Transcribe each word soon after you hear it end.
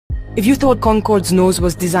If you thought Concorde's nose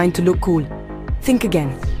was designed to look cool, think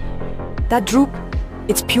again. That droop?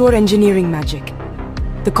 It's pure engineering magic.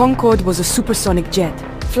 The Concorde was a supersonic jet,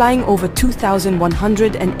 flying over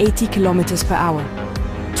 2,180 kilometers per hour,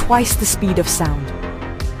 twice the speed of sound.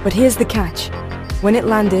 But here's the catch. When it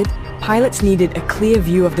landed, pilots needed a clear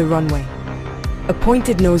view of the runway. A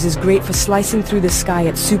pointed nose is great for slicing through the sky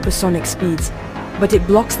at supersonic speeds, but it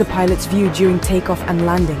blocks the pilot's view during takeoff and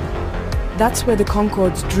landing. That's where the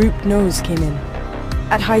Concorde's drooped nose came in.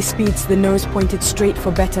 At high speeds, the nose pointed straight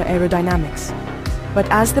for better aerodynamics. But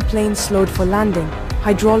as the plane slowed for landing,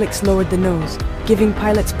 hydraulics lowered the nose, giving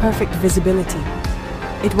pilots perfect visibility.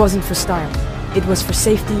 It wasn't for style, it was for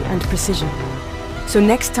safety and precision. So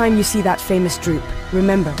next time you see that famous droop,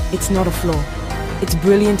 remember, it's not a flaw. It's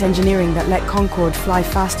brilliant engineering that let Concorde fly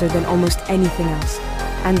faster than almost anything else,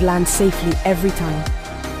 and land safely every time.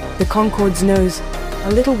 The Concorde's nose,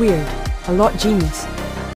 a little weird, a lot genius,